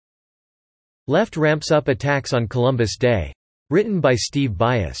Left ramps up attacks on Columbus Day. Written by Steve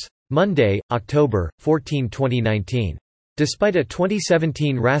Bias. Monday, October 14, 2019. Despite a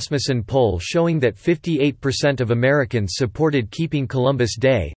 2017 Rasmussen poll showing that 58% of Americans supported keeping Columbus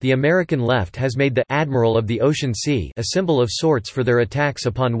Day, the American left has made the Admiral of the Ocean Sea a symbol of sorts for their attacks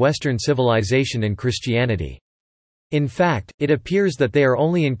upon Western civilization and Christianity. In fact, it appears that they are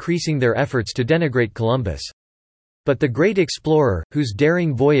only increasing their efforts to denigrate Columbus. But the great explorer, whose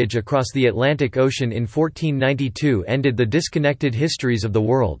daring voyage across the Atlantic Ocean in 1492 ended the disconnected histories of the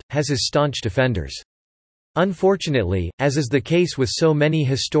world, has his staunch defenders. Unfortunately, as is the case with so many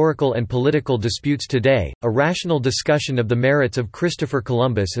historical and political disputes today, a rational discussion of the merits of Christopher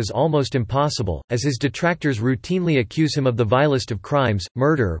Columbus is almost impossible, as his detractors routinely accuse him of the vilest of crimes: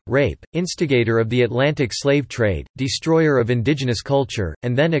 murder, rape, instigator of the Atlantic slave trade, destroyer of indigenous culture,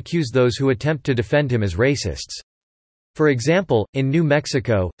 and then accuse those who attempt to defend him as racists. For example, in New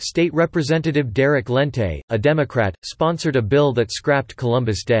Mexico, State Representative Derek Lente, a Democrat, sponsored a bill that scrapped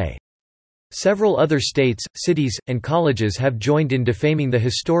Columbus Day. Several other states, cities, and colleges have joined in defaming the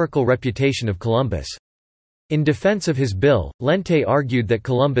historical reputation of Columbus. In defense of his bill, Lente argued that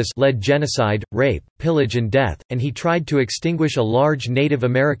Columbus led genocide, rape, pillage and death, and he tried to extinguish a large Native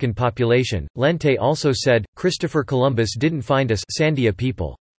American population. Lente also said, Christopher Columbus didn't find us Sandia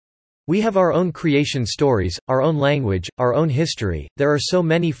people. We have our own creation stories, our own language, our own history. There are so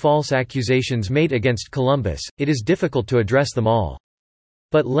many false accusations made against Columbus, it is difficult to address them all.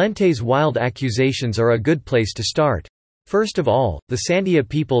 But Lente's wild accusations are a good place to start. First of all, the Sandia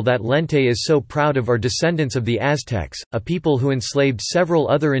people that Lente is so proud of are descendants of the Aztecs, a people who enslaved several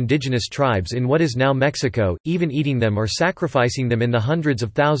other indigenous tribes in what is now Mexico, even eating them or sacrificing them in the hundreds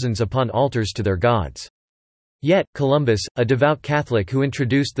of thousands upon altars to their gods. Yet, Columbus, a devout Catholic who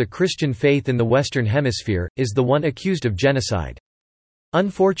introduced the Christian faith in the Western Hemisphere, is the one accused of genocide.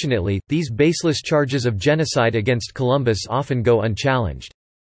 Unfortunately, these baseless charges of genocide against Columbus often go unchallenged.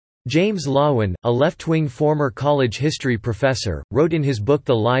 James Lawin, a left-wing former college history professor, wrote in his book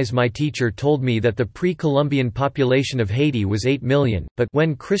The Lies My Teacher Told Me that the pre-Columbian population of Haiti was 8 million, but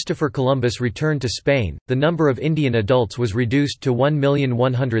when Christopher Columbus returned to Spain, the number of Indian adults was reduced to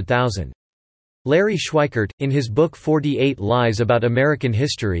 1,100,000. Larry Schweikart, in his book 48 Lies About American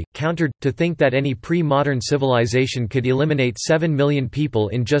History, countered, to think that any pre-modern civilization could eliminate 7 million people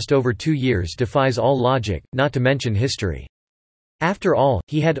in just over 2 years defies all logic, not to mention history. After all,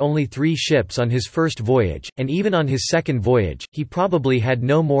 he had only 3 ships on his first voyage, and even on his second voyage, he probably had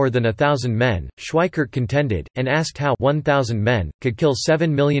no more than 1,000 men, Schweikart contended, and asked how 1,000 men could kill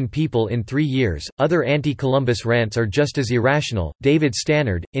 7 million people in 3 years. Other anti-Columbus rants are just as irrational. David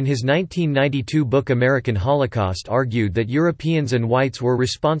Stannard, in his 1992 book American Holocaust, argued that Europeans and whites were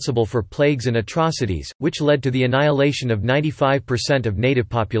responsible for plagues and atrocities, which led to the annihilation of 95% of native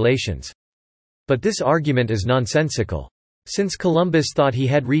populations. But this argument is nonsensical. Since Columbus thought he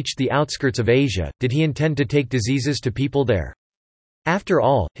had reached the outskirts of Asia, did he intend to take diseases to people there? After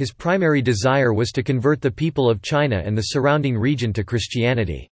all, his primary desire was to convert the people of China and the surrounding region to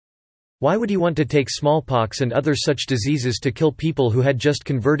Christianity. Why would he want to take smallpox and other such diseases to kill people who had just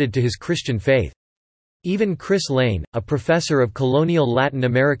converted to his Christian faith? Even Chris Lane, a professor of colonial Latin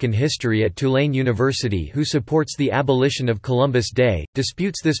American history at Tulane University who supports the abolition of Columbus Day,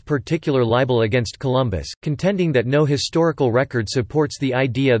 disputes this particular libel against Columbus, contending that no historical record supports the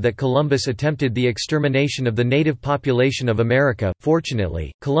idea that Columbus attempted the extermination of the native population of America.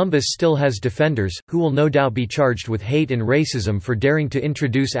 Fortunately, Columbus still has defenders, who will no doubt be charged with hate and racism for daring to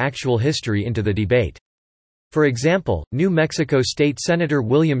introduce actual history into the debate. For example, New Mexico State Senator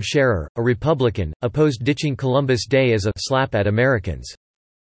William Scherer, a Republican, opposed ditching Columbus Day as a slap at Americans.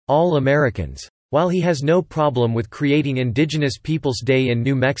 All Americans. While he has no problem with creating Indigenous Peoples Day in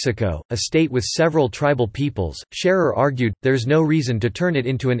New Mexico, a state with several tribal peoples, Scherer argued, there's no reason to turn it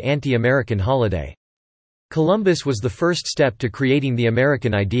into an anti-American holiday. Columbus was the first step to creating the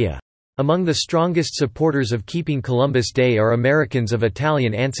American idea. Among the strongest supporters of keeping Columbus Day are Americans of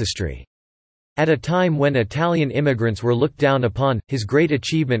Italian ancestry. At a time when Italian immigrants were looked down upon, his great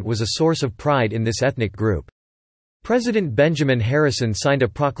achievement was a source of pride in this ethnic group. President Benjamin Harrison signed a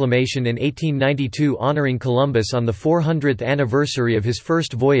proclamation in 1892 honoring Columbus on the 400th anniversary of his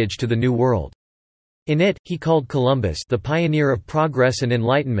first voyage to the New World. In it, he called Columbus the pioneer of progress and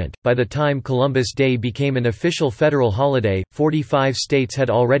enlightenment. By the time Columbus Day became an official federal holiday, 45 states had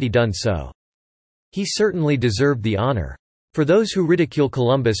already done so. He certainly deserved the honor. For those who ridicule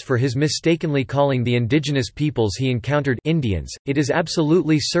Columbus for his mistakenly calling the indigenous peoples he encountered Indians, it is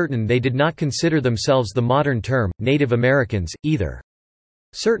absolutely certain they did not consider themselves the modern term, Native Americans, either.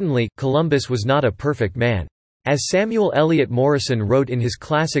 Certainly, Columbus was not a perfect man. As Samuel Eliot Morison wrote in his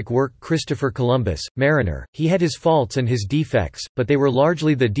classic work Christopher Columbus, Mariner, he had his faults and his defects, but they were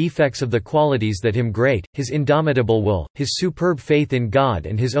largely the defects of the qualities that him great, his indomitable will, his superb faith in God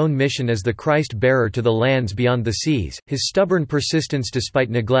and his own mission as the Christ-bearer to the lands beyond the seas, his stubborn persistence despite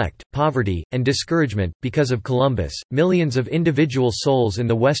neglect, poverty, and discouragement. Because of Columbus, millions of individual souls in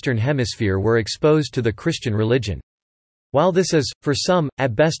the Western Hemisphere were exposed to the Christian religion. While this is, for some,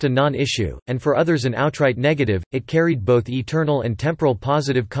 at best a non-issue, and for others an outright negative, it carried both eternal and temporal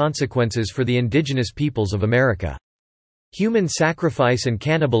positive consequences for the indigenous peoples of America. Human sacrifice and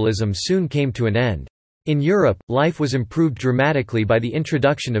cannibalism soon came to an end. In Europe, life was improved dramatically by the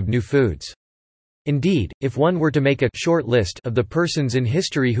introduction of new foods. Indeed, if one were to make a short list of the persons in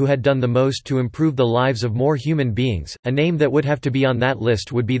history who had done the most to improve the lives of more human beings, a name that would have to be on that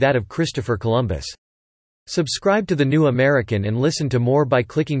list would be that of Christopher Columbus. Subscribe to The New American and listen to more by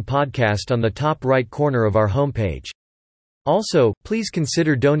clicking podcast on the top right corner of our homepage. Also, please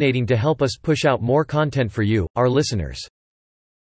consider donating to help us push out more content for you, our listeners.